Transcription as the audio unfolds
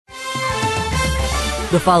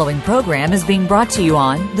The following program is being brought to you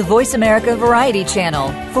on the Voice America Variety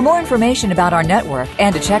Channel. For more information about our network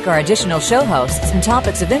and to check our additional show hosts and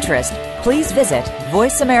topics of interest, please visit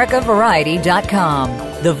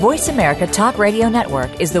voiceamericavariety.com. The Voice America Talk Radio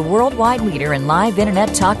Network is the worldwide leader in live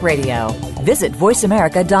Internet talk radio. Visit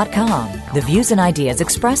voiceamerica.com. The views and ideas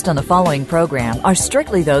expressed on the following program are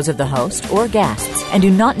strictly those of the host or guests and do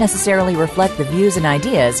not necessarily reflect the views and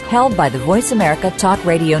ideas held by the Voice America Talk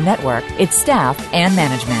Radio Network, its staff, and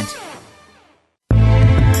management.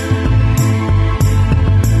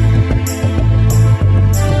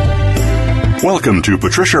 Welcome to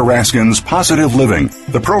Patricia Raskin's Positive Living,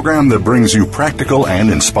 the program that brings you practical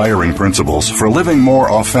and inspiring principles for living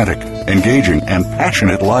more authentic, engaging, and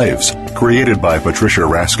passionate lives. Created by Patricia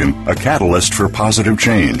Raskin, a catalyst for positive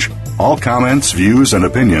change. All comments, views, and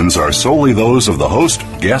opinions are solely those of the host,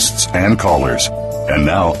 guests, and callers. And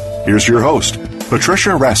now, here's your host,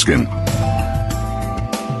 Patricia Raskin.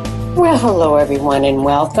 Well, hello, everyone, and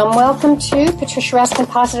welcome. Welcome to Patricia Raskin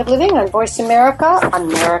Positive Living on Voice America,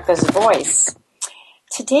 America's Voice.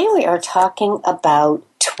 Today we are talking about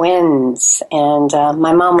twins, and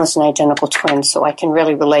my mom was an identical twin, so I can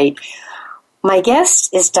really relate. My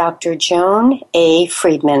guest is Dr. Joan A.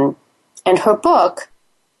 Friedman, and her book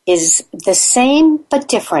is The Same But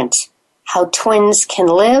Different: How Twins Can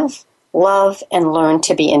Live, Love, and Learn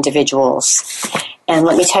to Be Individuals. And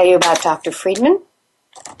let me tell you about Dr. Friedman.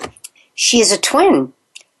 She is a twin,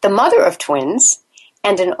 the mother of twins,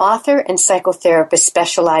 and an author and psychotherapist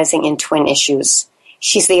specializing in twin issues.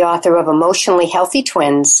 She's the author of Emotionally Healthy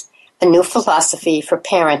Twins, a new philosophy for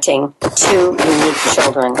parenting two unique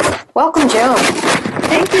children. Welcome, Joan.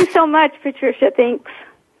 Thank you so much, Patricia. Thanks.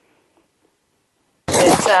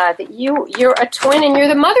 It's, you're a twin and you're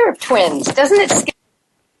the mother of twins. Doesn't it scare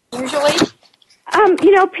you usually?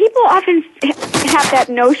 People often have that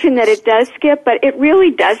notion that it does skip, but it really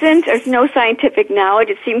doesn't. There's no scientific knowledge.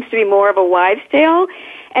 It seems to be more of a wives' tale.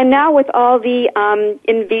 And now with all the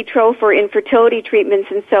in vitro for infertility treatments,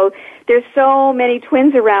 and so there's so many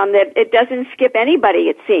twins around that it doesn't skip anybody,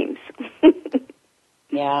 it seems.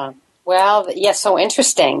 Yeah. Well, yes, so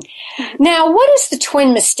interesting. Now, what is the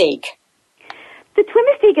twin mystique? The twin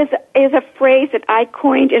mystique is a phrase that I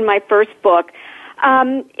coined in my first book.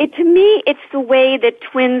 To me, it's the way that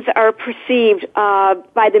twins are perceived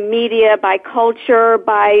by the media, by culture,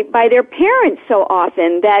 by their parents so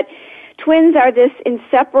often, that twins are this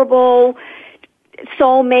inseparable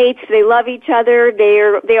soulmates. They love each other.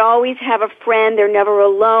 They always have a friend. They're never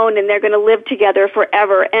alone, and they're going to live together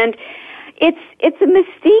forever. And it's a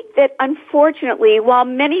mystique that, unfortunately, while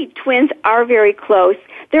many twins are very close,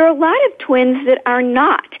 there are a lot of twins that are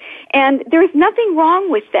not. And there's nothing wrong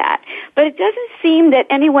with that. But it doesn't seem that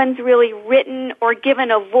anyone's really written or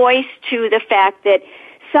given a voice to the fact that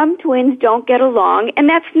some twins don't get along, and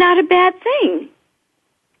that's not a bad thing.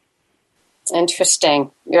 Interesting.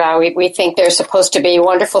 Yeah, we think they're supposed to be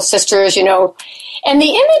wonderful sisters, and the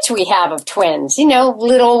image we have of twins,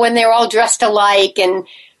 little when they're all dressed alike, and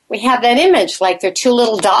we have that image like they're two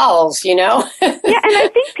little dolls, Yeah, and I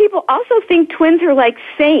think people also think twins are like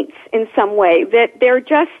saints in some way, that they're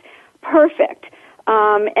just perfect.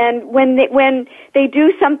 And when they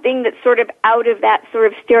do something that's sort of out of that sort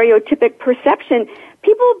of stereotypic perception,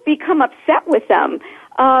 people become upset with them.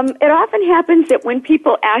 It often happens that when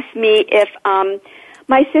people ask me if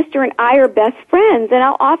my sister and I are best friends, and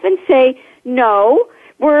I'll often say, no,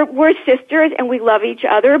 we're sisters and we love each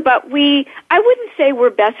other, but I wouldn't say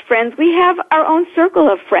we're best friends. We have our own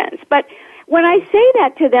circle of friends. But when I say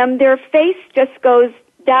that to them, their face just goes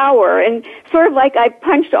dour and sort of like I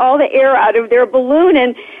punched all the air out of their balloon,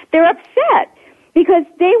 and they're upset because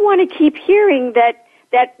they want to keep hearing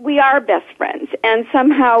that we are best friends, and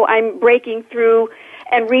somehow I'm breaking through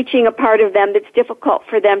and reaching a part of them that's difficult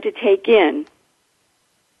for them to take in.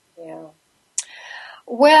 Yeah.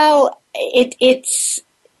 Well, it's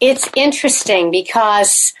interesting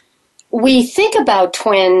because we think about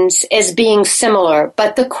twins as being similar,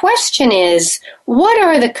 but the question is, what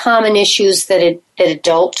are the common issues that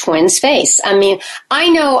adult twins face? I mean, I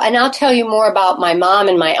know, and I'll tell you more about my mom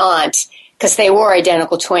and my aunt, because they were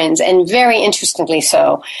identical twins, and very interestingly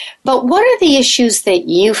so. But what are the issues that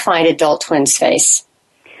you find adult twins face?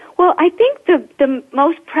 Well, I think the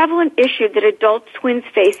most prevalent issue that adult twins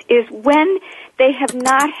face is when they have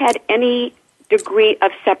not had any degree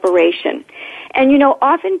of separation. And,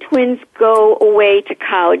 often twins go away to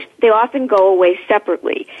college. They often go away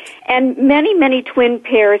separately. And many, many twin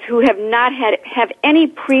pairs who have not have any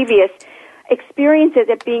previous experiences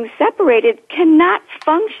of being separated cannot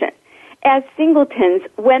function as singletons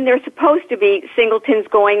when they're supposed to be singletons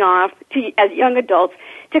going off as young adults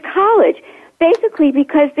to college. basically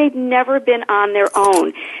because they've never been on their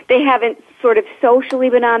own. They haven't sort of socially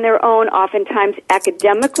been on their own. Oftentimes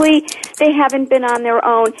academically, they haven't been on their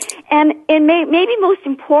own. And maybe most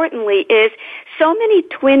importantly is so many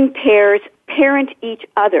twin pairs parent each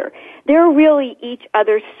other. They're really each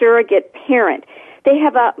other's surrogate parent. They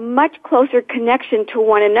have a much closer connection to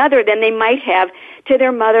one another than they might have to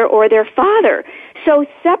their mother or their father. So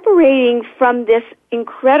separating from this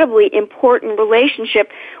incredibly important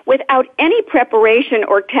relationship without any preparation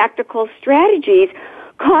or tactical strategies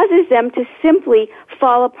causes them to simply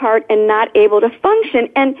fall apart and not able to function.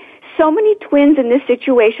 And so many twins in this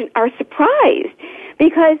situation are surprised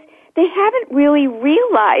because they haven't really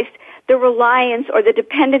realized the reliance or the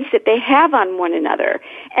dependence that they have on one another.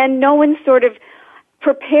 And no one sort of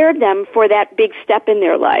prepared them for that big step in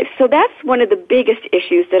their life. So that's one of the biggest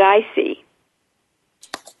issues that I see.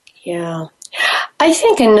 Yeah. I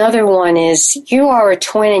think another one is you are a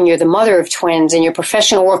twin and you're the mother of twins and your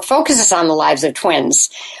professional work focuses on the lives of twins.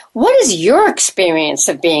 What is your experience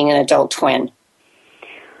of being an adult twin?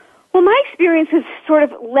 Well, my experience has sort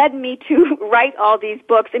of led me to write all these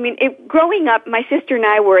books. I mean, growing up, my sister and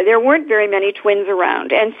I there weren't very many twins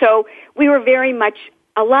around. And so we were very much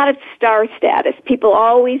a lot of star status. People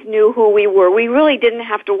always knew who we were. We really didn't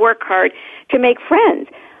have to work hard to make friends.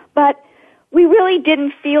 But we really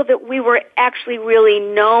didn't feel that we were actually really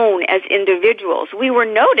known as individuals. We were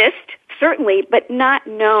noticed, certainly, but not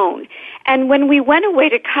known. And when we went away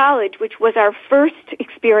to college, which was our first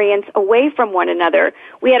experience away from one another,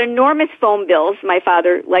 we had enormous phone bills, my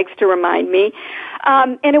father likes to remind me,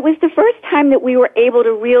 and it was the first time that we were able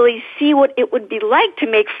to really see what it would be like to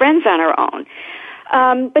make friends on our own.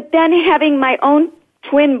 But then having my own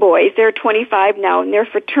twin boys, they're 25 now, and they're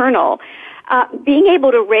fraternal, being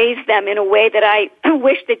able to raise them in a way that I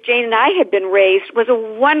wish that Jane and I had been raised was a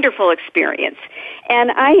wonderful experience.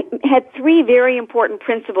 And I had 3 very important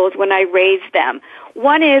principles when I raised them.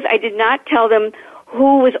 One is I did not tell them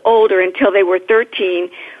who was older until they were 13.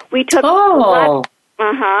 We took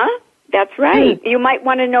that's right. You might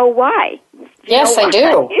want to know why. Yes, I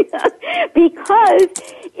do. Because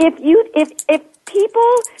if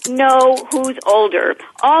people know who's older,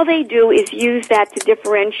 all they do is use that to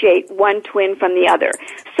differentiate one twin from the other.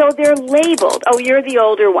 So they're labeled, oh, you're the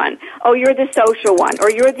older one, oh, you're the social one,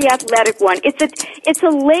 or you're the athletic one. It's a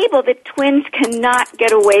label that twins cannot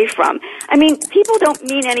get away from. I mean, people don't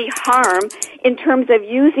mean any harm in terms of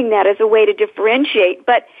using that as a way to differentiate,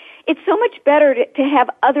 but it's so much better to have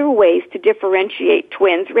other ways to differentiate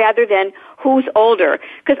twins rather than who's older.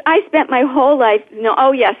 Because I spent my whole life,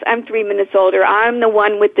 oh yes, I'm 3 minutes older. I'm the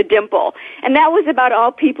one with the dimple. And that was about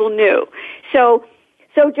all people knew. So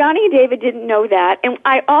Johnny and David didn't know that. And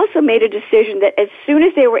I also made a decision that as soon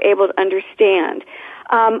as they were able to understand,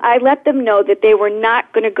 I let them know that they were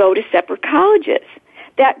not going to go to separate colleges.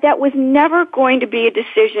 That was never going to be a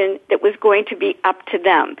decision that was going to be up to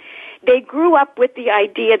them. They grew up with the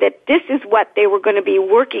idea that this is what they were going to be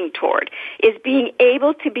working toward, is being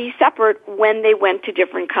able to be separate when they went to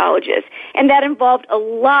different colleges. And that involved a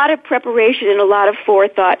lot of preparation and a lot of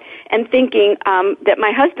forethought and thinking that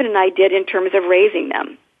my husband and I did in terms of raising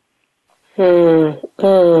them.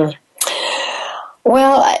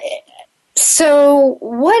 Well, so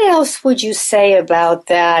what else would you say about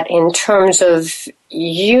that in terms of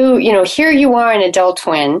here you are an adult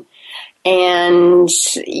twin, and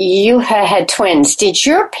you had twins. Did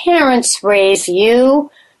your parents raise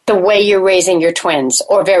you the way you're raising your twins,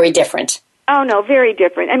 or very different? Oh, no, very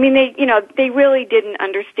different. I mean, they really didn't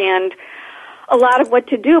understand a lot of what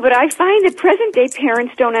to do, but I find that present-day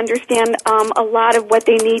parents don't understand a lot of what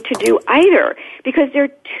they need to do either, because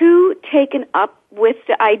they're too taken up with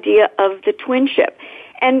the idea of the twinship.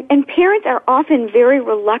 And parents are often very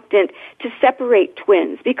reluctant to separate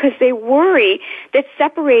twins because they worry that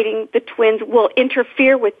separating the twins will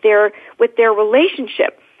interfere with their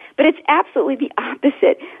relationship. But it's absolutely the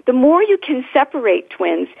opposite. The more you can separate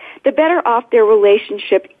twins, the better off their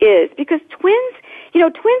relationship is, because twins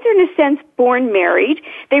are in a sense born married.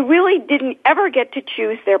 They really didn't ever get to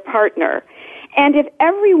choose their partner. And if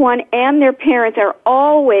everyone and their parents are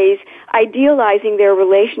always idealizing their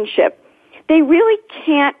relationship, they really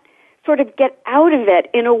can't sort of get out of it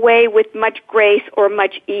in a way with much grace or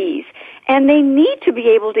much ease. And they need to be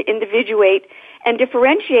able to individuate and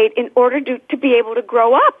differentiate in order to be able to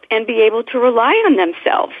grow up and be able to rely on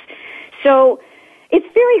themselves. So it's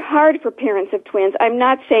very hard for parents of twins. I'm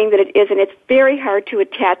not saying that it isn't. It's very hard to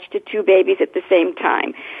attach to 2 babies at the same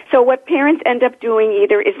time. So what parents end up doing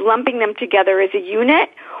either is lumping them together as a unit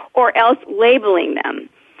or else labeling them.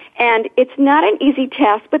 And it's not an easy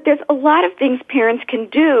task, but there's a lot of things parents can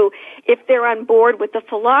do if they're on board with the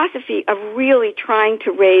philosophy of really trying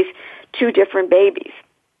to raise two different babies.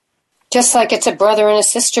 Just like it's a brother and a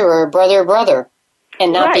sister or a brother,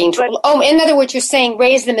 and not being twins. In other words, you're saying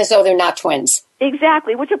raise them as though they're not twins.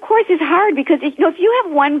 Exactly, which of course is hard because if you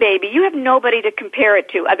have one baby, you have nobody to compare it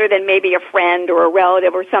to other than maybe a friend or a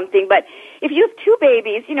relative or something. But if you have two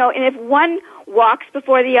babies, and if one walks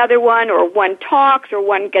before the other one, or one talks, or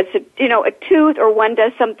one gets a tooth, or one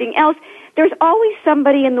does something else, there's always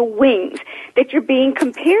somebody in the wings that you're being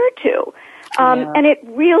compared to. And it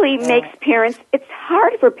really makes parents, it's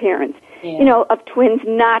hard for parents, of twins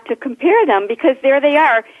not to compare them because there they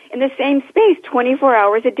are in the same space 24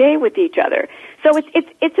 hours a day with each other. So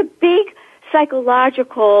it's a big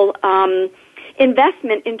psychological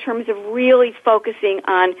investment in terms of really focusing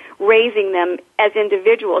on raising them as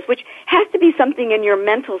individuals, which has to be something in your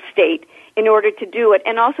mental state in order to do it,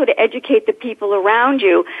 and also to educate the people around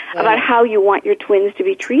you about how you want your twins to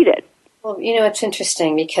be treated. Well, it's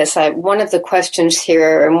interesting because one of the questions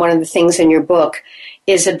here and one of the things in your book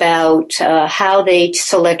is about how they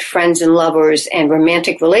select friends and lovers and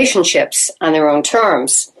romantic relationships on their own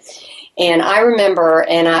terms. And I remember,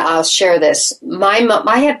 and I'll share this, I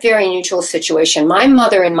have a very unusual situation. My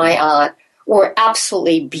mother and my aunt were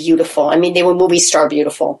absolutely beautiful. I mean, they were movie star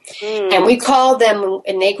beautiful. And we called them,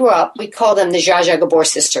 and they grew up, we called them the Zsa Zsa Gabor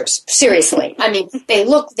sisters. Seriously. I mean,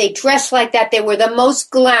 they dressed like that. They were the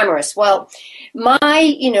most glamorous. Well,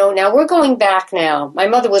 now we're going back now. My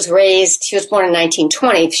mother was raised, she was born in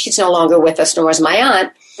 1920. She's no longer with us, nor is my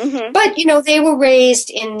aunt. Mm-hmm. But, they were raised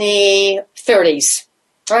in the 30s.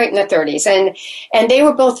 Right, in the 30s. And they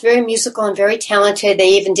were both very musical and very talented.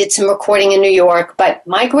 They even did some recording in New York. But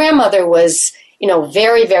my grandmother was,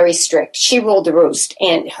 very, very strict. She ruled the roost.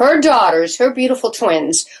 And her daughters, her beautiful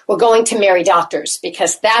twins, were going to marry doctors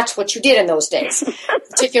because that's what you did in those days.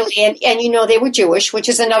 Particularly, and they were Jewish, which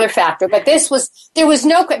is another factor. But that's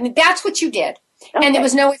what you did. Okay. And there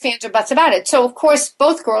was no ifs, ands, or buts about it. So, of course,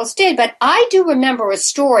 both girls did. But I do remember a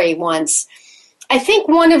story once. I think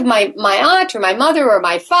one of my aunt or my mother or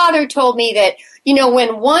my father told me that,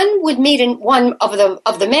 when one would meet one of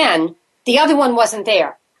the men, the other one wasn't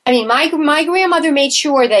there. I mean, my grandmother made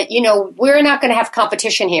sure that, we're not going to have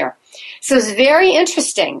competition here. So it's very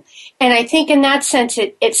interesting. And I think in that sense,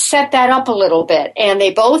 it set that up a little bit. And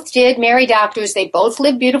they both did marry doctors. They both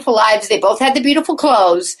lived beautiful lives. They both had the beautiful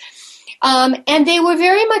clothes. And they were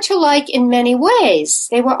very much alike in many ways.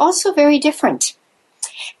 They were also very different.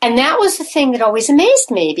 And that was the thing that always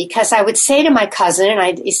amazed me because I would say to my cousin and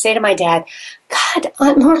I'd say to my dad, God,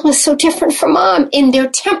 Aunt Myrtle is so different from Mom in their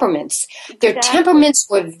temperaments. Their temperaments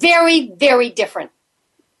were very, very different.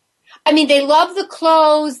 I mean, they love the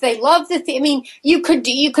clothes. They love you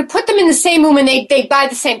could put them in the same room and they'd buy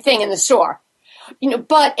the same thing in the store.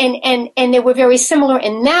 But and they were very similar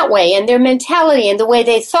in that way and their mentality and the way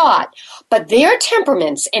they thought. But their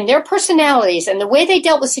temperaments and their personalities and the way they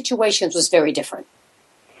dealt with situations was very different.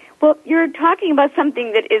 Well, you're talking about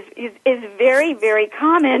something that is very, very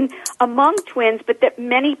common among twins, but that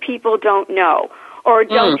many people don't know or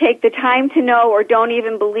don't take the time to know or don't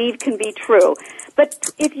even believe can be true.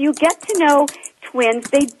 But if you get to know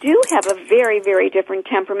twins, they do have a very, very different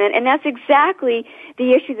temperament, and that's exactly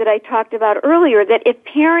the issue that I talked about earlier, that if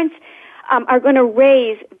parents are going to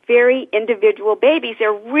raise very individual babies,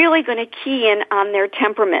 they're really going to key in on their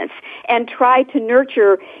temperaments and try to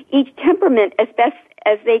nurture each temperament as best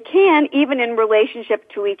as they can, even in relationship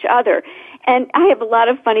to each other. And I have a lot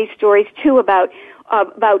of funny stories, too, about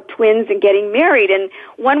twins and getting married. And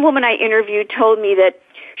one woman I interviewed told me that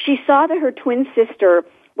she saw that her twin sister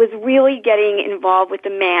was really getting involved with the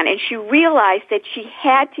man, and she realized that she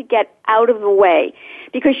had to get out of the way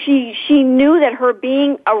because she knew that her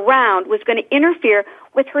being around was going to interfere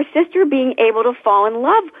with her sister being able to fall in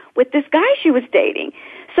love with this guy she was dating.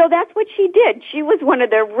 So that's what she did. She was one of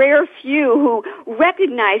the rare few who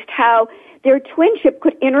recognized how their twinship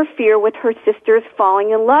could interfere with her sister's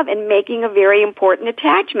falling in love and making a very important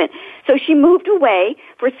attachment. So she moved away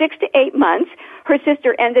for 6 to 8 months. Her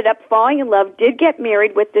sister ended up falling in love, did get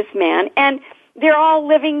married with this man, and they're all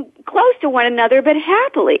living close to one another but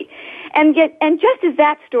happily. And just as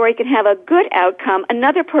that story can have a good outcome,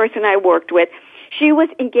 another person I worked with, she was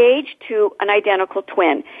engaged to an identical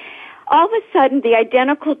twin. All of a sudden, the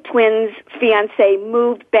identical twins' fiancé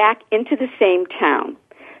moved back into the same town.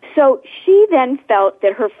 So she then felt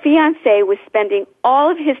that her fiancé was spending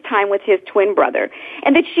all of his time with his twin brother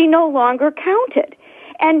and that she no longer counted.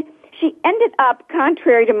 And she ended up,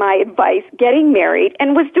 contrary to my advice, getting married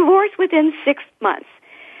and was divorced within 6 months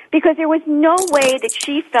because there was no way that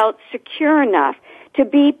she felt secure enough to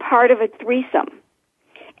be part of a threesome.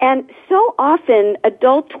 And so often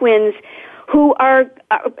adult twins who are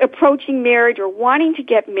approaching marriage or wanting to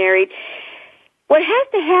get married, what has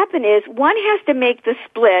to happen is one has to make the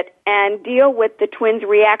split and deal with the twins'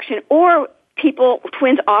 reaction, or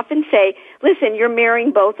twins often say, listen, you're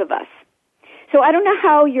marrying both of us. So I don't know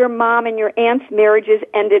how your mom and your aunt's marriages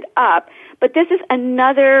ended up, but this is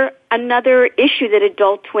another issue that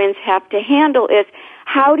adult twins have to handle is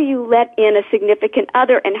how do you let in a significant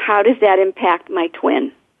other, and how does that impact my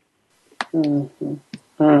twin? Mm-hmm.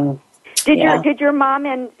 Mm. Did your mom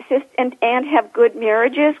and aunt have good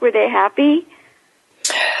marriages? Were they happy?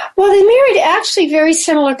 Well, they married actually very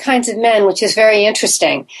similar kinds of men, which is very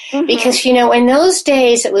interesting. Mm-hmm. Because, in those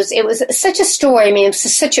days, it was such a story. I mean, it was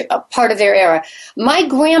such a part of their era. My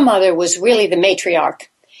grandmother was really the matriarch.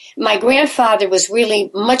 My grandfather was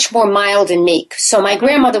really much more mild and meek. So my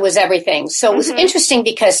grandmother was everything. So it was interesting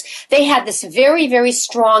because they had this very, very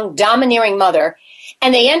strong, domineering mother,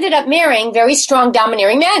 and they ended up marrying very strong,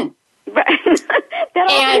 domineering men. That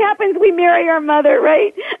often happens. We marry our mother,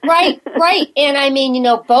 right? Right. And I mean,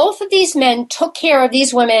 both of these men took care of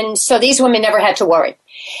these women, so these women never had to worry.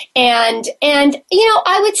 And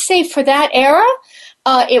I would say for that era,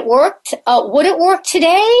 it worked. Would it work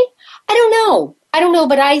today? I don't know,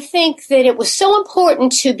 but I think that it was so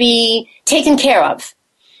important to be taken care of.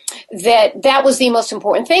 That was the most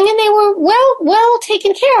important thing, and they were well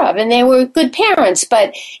taken care of, and they were good parents.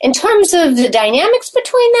 But in terms of the dynamics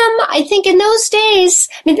between them, I think in those days,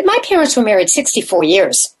 my parents were married 64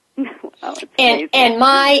 years. And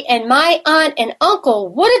my aunt and uncle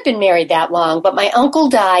would have been married that long, but my uncle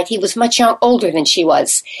died. He was much older than she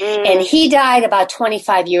was, and he died about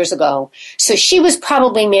 25 years ago. So she was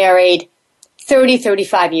probably married 30,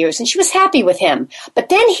 35 years, and she was happy with him. But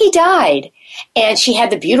then he died, and she had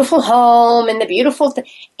the beautiful home and the beautiful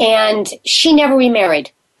and she never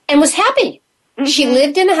remarried and was happy. Mm-hmm. She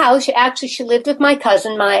lived in the house. Actually, she lived with my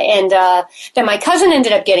cousin, then my cousin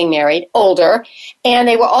ended up getting married, older, and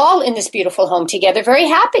they were all in this beautiful home together, very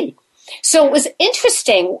happy. So it was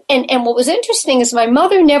interesting, and what was interesting is my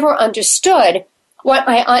mother never understood why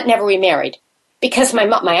my aunt never remarried. Because my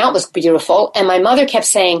aunt was beautiful, and my mother kept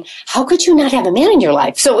saying, "How could you not have a man in your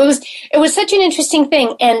life?" So it was such an interesting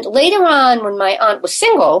thing. And later on, when my aunt was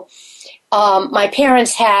single, my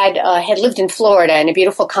parents had lived in Florida in a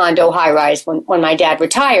beautiful condo high rise when my dad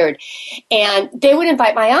retired, and they would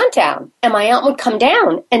invite my aunt down, and my aunt would come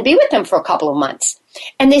down and be with them for a couple of months,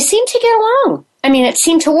 and they seemed to get along. I mean, it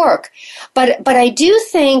seemed to work. But I do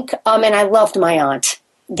think, and I loved my aunt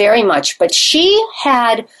very much, but she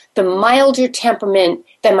had the milder temperament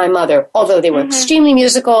than my mother, although they were extremely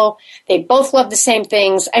musical. They both loved the same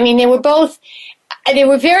things. I mean, they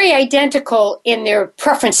were very identical in their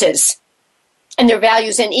preferences and their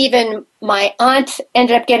values, and even my aunt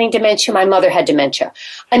ended up getting dementia. My mother had dementia.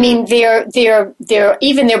 I mean,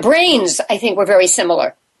 even their brains, I think, were very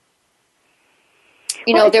similar.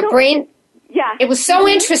 Their brain. Yeah. It was so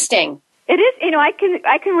interesting. It is.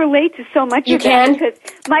 I can relate to so much of that because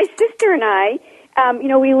my sister and I,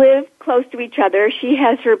 we live close to each other. She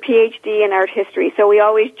has her PhD in art history, so we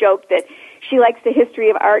always joke that she likes the history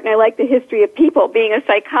of art and I like the history of people, being a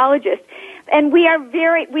psychologist. And we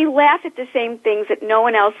laugh at the same things that no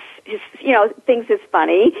one else thinks is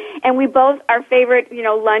funny. And our favorite,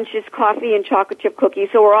 lunch is coffee and chocolate chip cookies.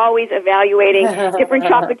 So we're always evaluating different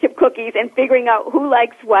chocolate chip cookies and figuring out who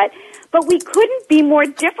likes what. But we couldn't be more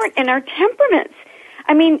different in our temperaments.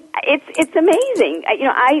 I mean, it's amazing.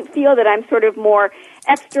 I feel that I'm sort of more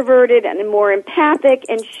extroverted and more empathic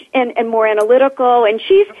and more analytical. And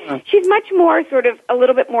she's much more sort of a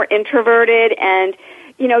little bit more introverted and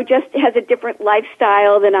just has a different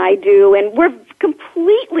lifestyle than I do, and we're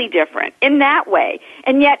completely different in that way.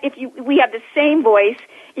 And yet, we have the same voice,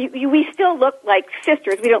 we still look like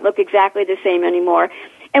sisters. We don't look exactly the same anymore.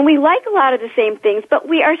 And we like a lot of the same things, but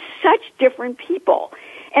we are such different people.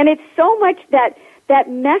 And it's so much that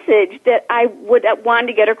message that I would want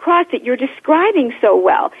to get across that you're describing so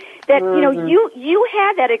well. That, you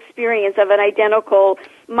had that experience of an identical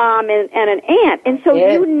mom and an aunt, and so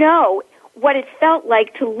you know what it felt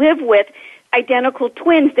like to live with identical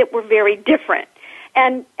twins that were very different.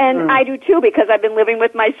 And I do too, because I've been living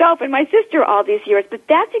with myself and my sister all these years. But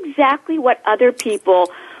that's exactly what other people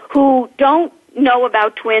who don't know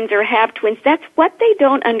about twins or have twins, that's what they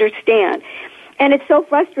don't understand. And it's so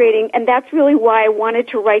frustrating, and that's really why I wanted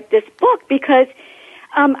to write this book, because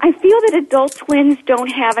I feel that adult twins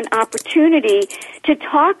don't have an opportunity to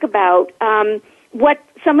talk about what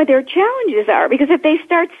some of their challenges are. Because if they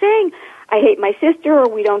start saying, I hate my sister, or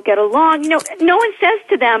we don't get along, no one says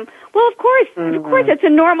to them, Well, of course, it's a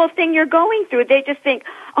normal thing you're going through. They just think,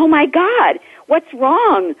 oh my God, what's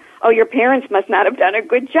wrong? Oh, your parents must not have done a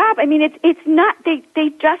good job. I mean, it's not, they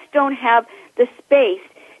just don't have the space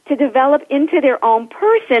to develop into their own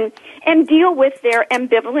person and deal with their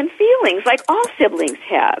ambivalent feelings like all siblings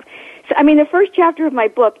have. So, I mean, the first chapter of my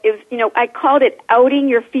book is, I called it Outing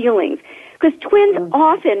Your Feelings, because twins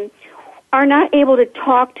often are not able to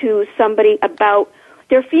talk to somebody about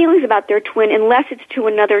their feelings about their twin unless it's to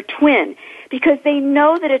another twin, because they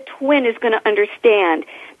know that a twin is going to understand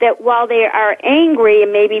that while they are angry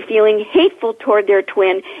and maybe feeling hateful toward their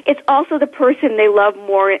twin, it's also the person they love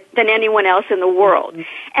more than anyone else in the world.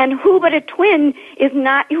 And who but a twin who's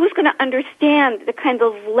going to understand the kind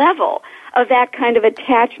of level of that kind of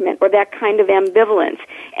attachment or that kind of ambivalence.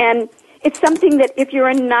 And it's something that if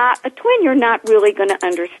you're not a twin, you're not really going to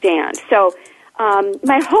understand. So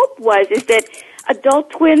my hope is that adult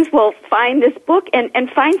twins will find this book and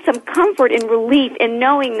find some comfort and relief in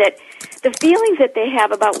knowing that the feelings that they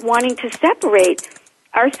have about wanting to separate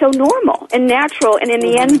are so normal and natural and in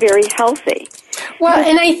the end very healthy. Well,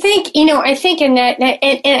 and I think, I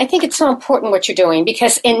think it's so important what you're doing,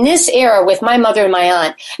 because in this era with my mother and my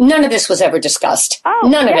aunt, none of this was ever discussed.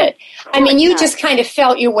 None of it. I mean, you just kind of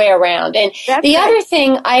felt your way around. And other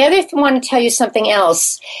thing, I want to tell you something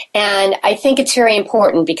else, and I think it's very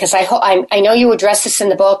important because I know you address this in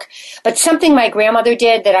the book, but something my grandmother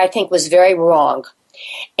did that I think was very wrong.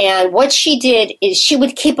 And what she did is she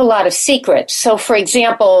would keep a lot of secrets. So, for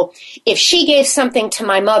example, if she gave something to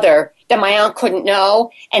my mother that my aunt couldn't know,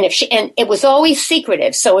 and it was always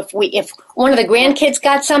secretive. So if one of the grandkids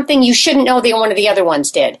got something, you shouldn't know that one of the other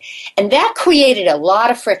ones did. And that created a lot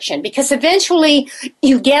of friction, because eventually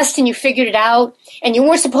you guessed and you figured it out, and you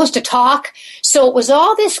weren't supposed to talk. So it was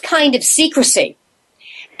all this kind of secrecy.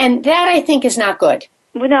 And that, I think, is not good.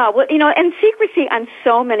 And secrecy on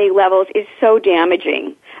so many levels is so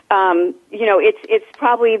damaging. It's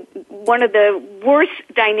probably one of the worst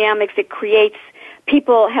dynamics that creates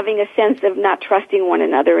people having a sense of not trusting one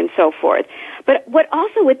another and so forth. But what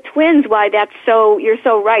also with twins, why you're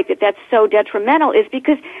so right that that's so detrimental, is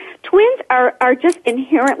because twins are just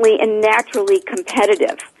inherently and naturally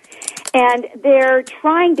competitive. And they're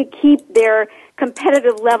trying to keep their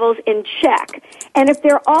competitive levels in check. And if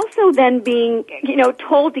they're also then being,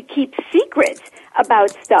 told to keep secrets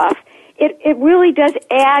about stuff, it really does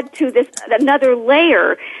add to this another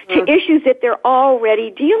layer to issues that they're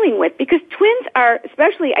already dealing with. Because twins are,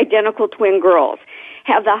 especially identical twin girls,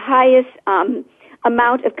 have the highest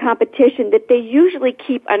amount of competition that they usually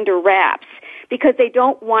keep under wraps, because they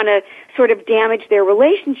don't want to sort of damage their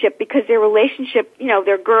relationship, because their relationship,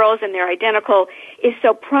 they're girls and they're identical, is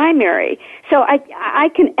so primary. So I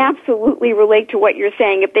can absolutely relate to what you're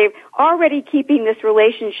saying. If they're already keeping this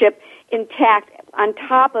relationship intact on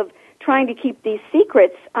top of trying to keep these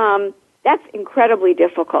secrets, that's incredibly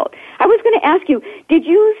difficult. I was going to ask you,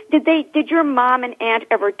 did your mom and aunt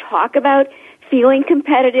ever talk about feeling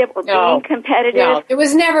competitive or being competitive? No,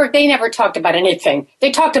 they never talked about anything. They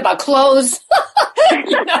talked about clothes,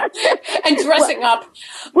 and dressing up.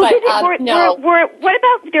 What about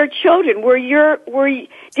their children?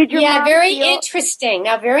 Did your mom very interesting.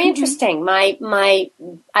 Now, very interesting. I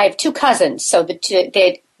have two cousins, so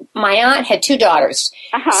my aunt had two daughters.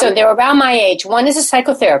 So they were around my age. One is a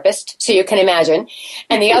psychotherapist, so you can imagine,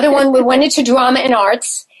 and the other one went into drama and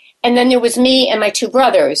arts. And then there was me and my two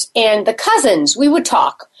brothers. And the cousins, we would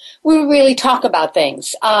talk. We would really talk about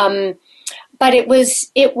things. But I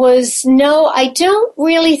don't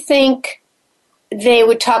really think they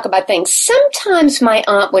would talk about things. Sometimes my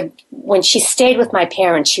aunt would, when she stayed with my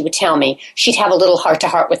parents, she would tell me she'd have a little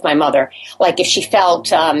heart-to-heart with my mother. Like if she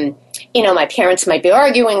felt, my parents might be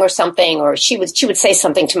arguing or something, or she would say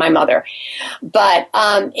something to my mother. But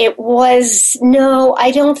I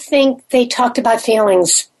don't think they talked about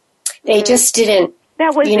feelings. They just didn't.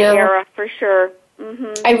 That was the era for sure.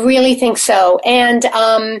 Mm-hmm. I really think so. And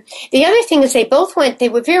the other thing is they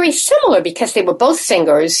were very similar because they were both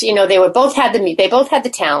singers. They both had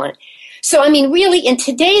the talent. So, I mean, really, in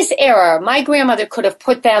today's era, my grandmother could have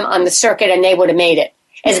put them on the circuit and they would have made it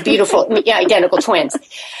as beautiful, identical twins.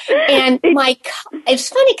 And it's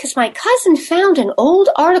funny because my cousin found an old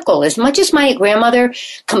article. As much as my grandmother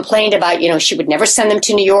complained about, she would never send them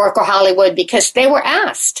to New York or Hollywood because they were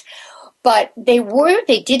asked. But they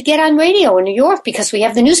did get on radio in New York because we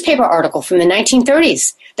have the newspaper article from the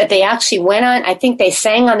 1930s that they actually went on. I think they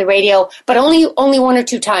sang on the radio, but only one or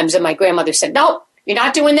two times. And my grandmother said, "No, you're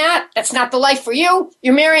not doing that. That's not the life for you.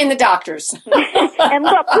 You're marrying the doctors." And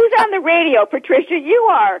look, who's on the radio, Patricia? You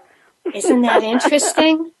are. Isn't that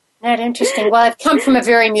interesting? Not interesting. Well, I've come from a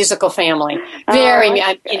very musical family. Very.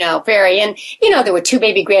 And, there were two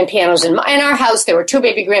baby grand pianos in our house. There were two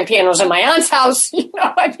baby grand pianos in my aunt's house.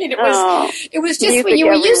 It was just what you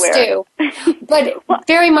were used to. But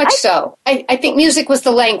very much so. I think music was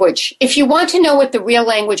the language. If you want to know what the real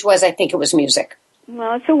language was, I think it was music.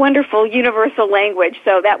 Well, it's a wonderful universal language,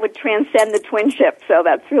 so that would transcend the twinship. So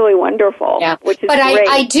that's really wonderful. Yeah, which is but great.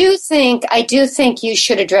 I do think you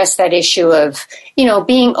should address that issue of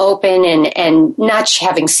being open and not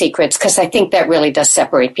having secrets, because I think that really does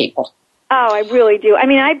separate people. Oh, I really do. I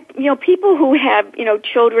mean, people who have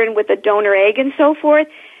children with a donor egg and so forth,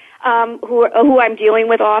 who I'm dealing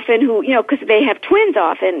with often, because they have twins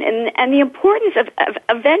often, and the importance of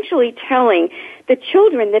eventually telling the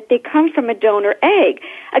children that they come from a donor egg.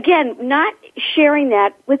 Again, not sharing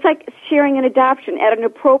that, it's like sharing an adoption at an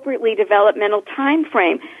appropriately developmental time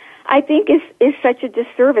frame, I think is such a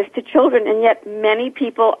disservice to children, and yet many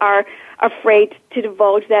people are afraid to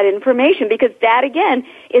divulge that information, because that, again,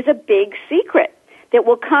 is a big secret that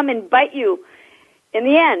will come and bite you in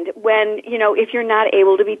the end when, if you're not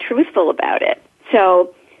able to be truthful about it.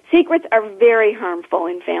 So secrets are very harmful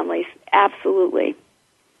in families, absolutely.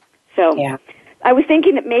 So yeah. I was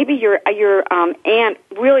thinking that maybe your aunt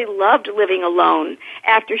really loved living alone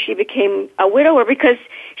after she became a widower, because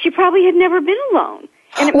she probably had never been alone.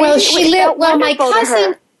 And my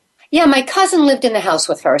cousin. Yeah, my cousin lived in the house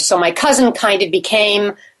with her, so my cousin kind of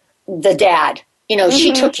became the dad.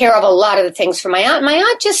 She took care of a lot of the things for my aunt. My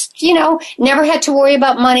aunt just, never had to worry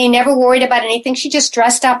about money, never worried about anything. She just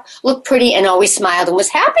dressed up, looked pretty, and always smiled and was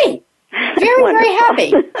happy. Very, very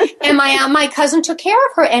happy. And my cousin took care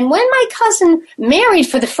of her. And when my cousin married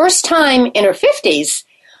for the first time in her 50s,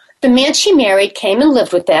 the man she married came and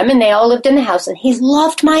lived with them, and they all lived in the house, and he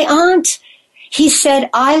loved my aunt. He said,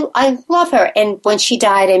 I love her. And when she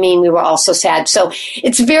died, we were all so sad. So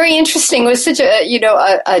it's very interesting. It was such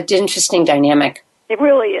an interesting dynamic. It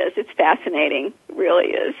really is. It's fascinating. It really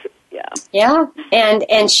is. Yeah. Yeah.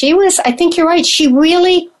 And she was, I think you're right, she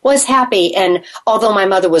really was happy. And although my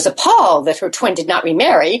mother was appalled that her twin did not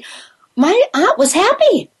remarry, my aunt was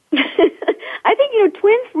happy. I think,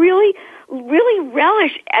 twins really, really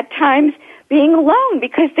relish at times being alone,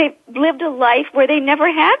 because they've lived a life where they never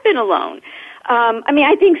have been alone.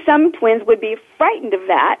 I think some twins would be frightened of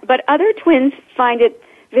that, but other twins find it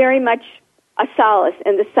very much a solace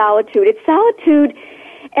in the solitude. It's solitude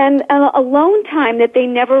and alone time that they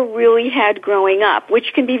never really had growing up,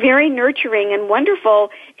 which can be very nurturing and wonderful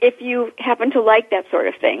if you happen to like that sort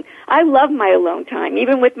of thing. I love my alone time.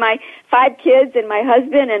 Even with my 5 kids and my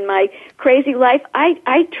husband and my crazy life,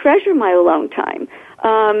 I treasure my alone time.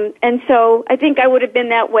 And so I think I would have been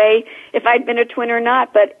that way if I'd been a twin or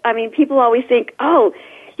not. But, people always think, oh,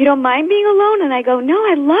 you don't mind being alone? And I go, no,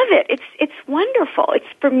 I love it. It's wonderful. It's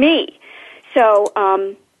for me. So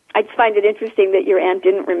I find it interesting that your aunt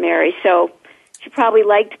didn't remarry. So she probably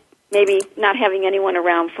liked maybe not having anyone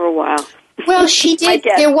around for a while. Well, she did.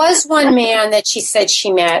 There was one man that she said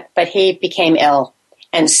she met, but he became ill.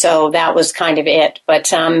 And so that was kind of it. But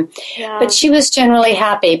but she was generally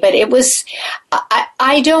happy. But it was,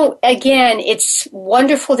 it's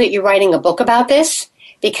wonderful that you're writing a book about this,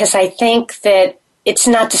 because I think that it's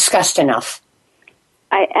not discussed enough.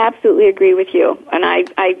 I absolutely agree with you. And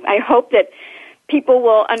I hope that people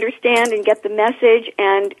will understand and get the message.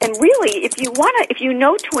 And really, if you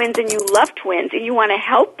know twins and you love twins and you want to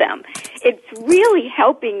help them, it's really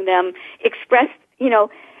helping them express,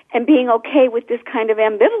 and being okay with this kind of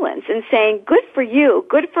ambivalence and saying, good for you,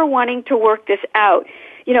 good for wanting to work this out,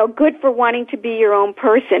 good for wanting to be your own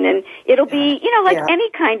person. And it'll be, any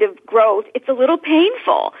kind of growth, it's a little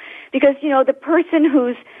painful, because, the person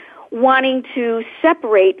who's wanting to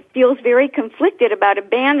separate feels very conflicted about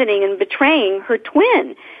abandoning and betraying her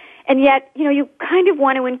twin. And yet, you kind of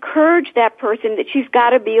want to encourage that person that she's got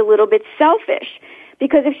to be a little bit selfish,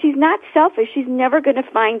 because if she's not selfish, she's never going to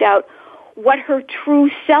find out what her true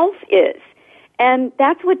self is. And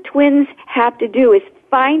that's what twins have to do, is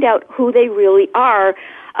find out who they really are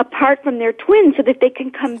apart from their twin, so that they can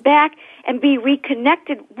come back and be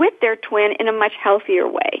reconnected with their twin in a much healthier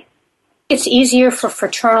way. It's easier for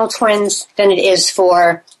fraternal twins than it is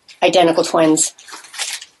for identical twins.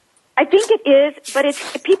 I think it is, but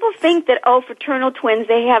people think that, fraternal twins,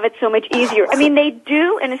 they have it so much easier. They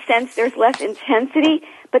do, in a sense. There's less intensity,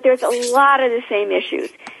 but there's a lot of the same issues.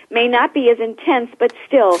 May not be as intense, but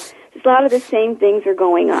still, a lot of the same things are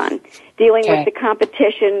going on. Dealing with the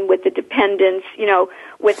competition, with the dependence,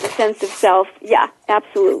 with the sense of self. Yeah,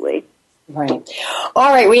 absolutely. Right.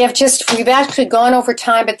 All right, we've actually gone over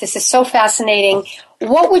time, but this is so fascinating.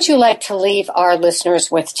 What would you like to leave our listeners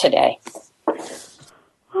with today?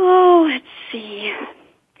 Oh, let's see.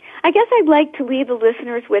 I guess I'd like to leave the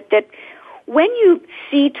listeners with that when you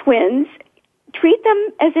see twins, treat them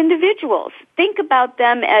as individuals. Think about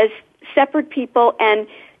them as separate people and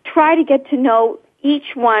try to get to know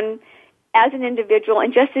each one as an individual.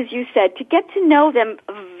 And just as you said, to get to know them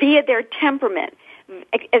via their temperament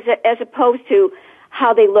as opposed to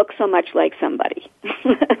how they look so much like somebody.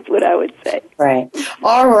 That's what I would say. Right.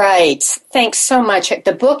 All right. Thanks so much.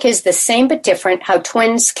 The book is The Same But Different, How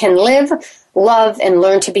Twins Can Live, Love, and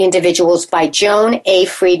Learn to Be Individuals by Joan A.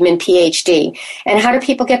 Friedman, Ph.D. And how do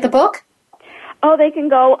people get the book? Oh, they can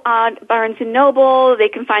go on Barnes & Noble, they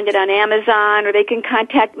can find it on Amazon, or they can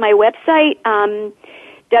contact my website,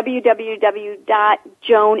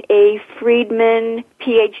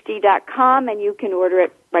 www.joanafriedmanphd.com, and you can order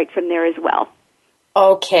it right from there as well.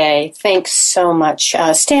 Okay, thanks so much.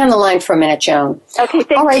 Stay on the line for a minute, Joan. Okay,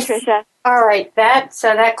 thanks, All right. Patricia. All right, that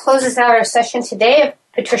closes out our session today of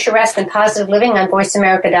Patricia Raskin Positive Living on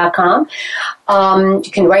VoiceAmerica.com.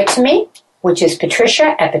 You can write to me, which is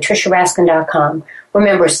patricia@patriciaraskin.com.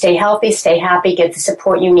 Remember, stay healthy, stay happy, get the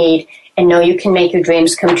support you need, and know you can make your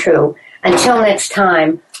dreams come true. Until next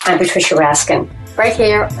time, I'm Patricia Raskin, right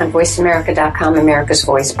here on VoiceAmerica.com, America's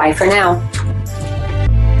Voice. Bye for now.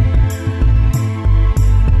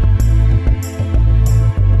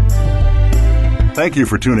 Thank you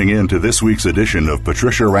for tuning in to this week's edition of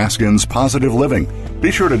Patricia Raskin's Positive Living.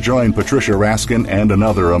 Be sure to join Patricia Raskin and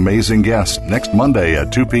another amazing guest next Monday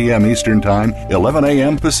at 2 p.m. Eastern Time, 11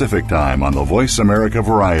 a.m. Pacific Time on the Voice America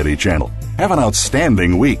Variety Channel. Have an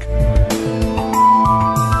outstanding week.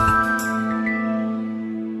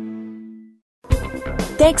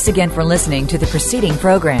 Thanks again for listening to the preceding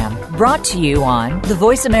program, brought to you on the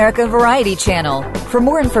Voice America Variety Channel. For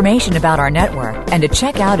more information about our network and to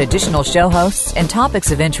check out additional show hosts and topics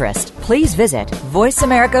of interest, please visit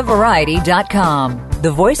voiceamericavariety.com.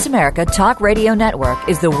 The Voice America Talk Radio Network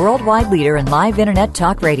is the worldwide leader in live Internet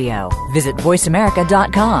talk radio. Visit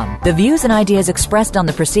voiceamerica.com. The views and ideas expressed on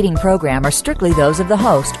the preceding program are strictly those of the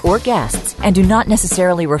host or guests and do not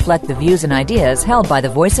necessarily reflect the views and ideas held by the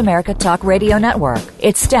Voice America Talk Radio Network,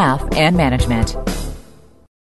 its staff, and management.